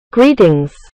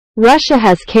Greetings. Russia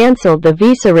has cancelled the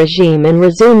visa regime and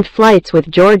resumed flights with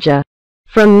Georgia.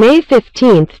 From May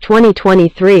 15,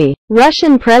 2023,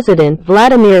 Russian President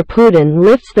Vladimir Putin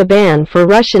lifts the ban for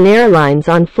Russian airlines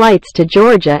on flights to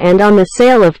Georgia and on the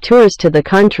sale of tours to the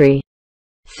country.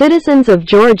 Citizens of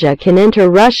Georgia can enter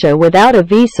Russia without a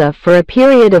visa for a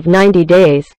period of 90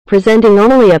 days, presenting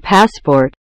only a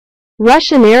passport.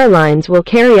 Russian airlines will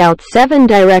carry out 7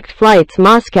 direct flights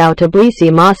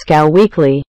Moscow-Tbilisi-Moscow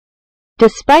weekly.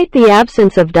 Despite the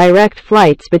absence of direct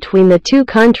flights between the two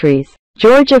countries,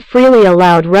 Georgia freely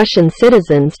allowed Russian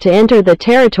citizens to enter the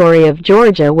territory of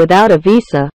Georgia without a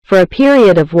visa, for a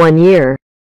period of 1 year.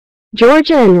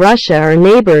 Georgia and Russia are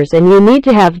neighbors and you need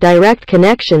to have direct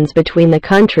connections between the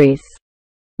countries.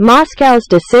 Moscow's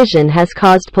decision has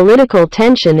caused political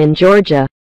tension in Georgia.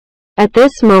 At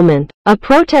this moment, a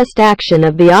protest action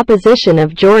of the opposition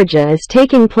of Georgia is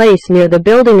taking place near the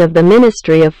building of the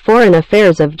Ministry of Foreign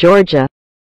Affairs of Georgia.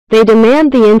 They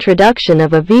demand the introduction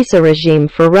of a visa regime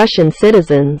for Russian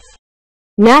citizens.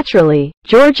 Naturally,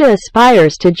 Georgia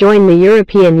aspires to join the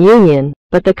European Union,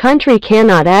 but the country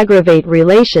cannot aggravate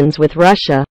relations with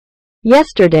Russia.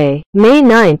 Yesterday, May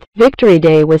 9, Victory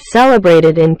Day was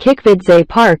celebrated in Kikvidze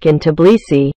Park in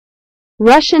Tbilisi.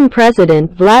 Russian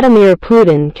President Vladimir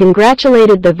Putin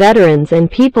congratulated the veterans and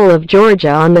people of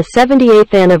Georgia on the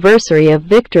 78th anniversary of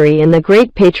victory in the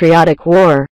Great Patriotic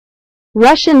War.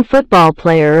 Russian football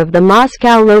player of the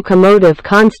Moscow Lokomotiv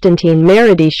Konstantin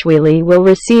Maradishvili will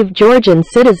receive Georgian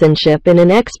citizenship in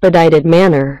an expedited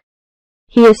manner.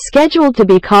 He is scheduled to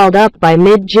be called up by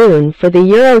mid-June for the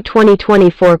Euro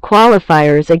 2024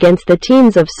 qualifiers against the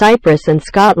teams of Cyprus and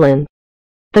Scotland.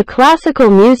 The classical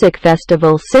music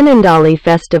festival Sinandali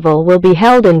Festival will be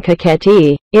held in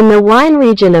Kakheti, in the wine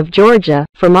region of Georgia,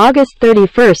 from August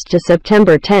 31 to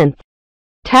September 10.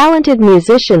 Talented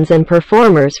musicians and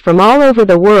performers from all over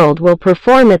the world will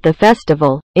perform at the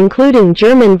festival, including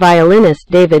German violinist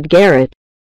David Garrett.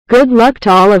 Good luck to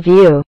all of you.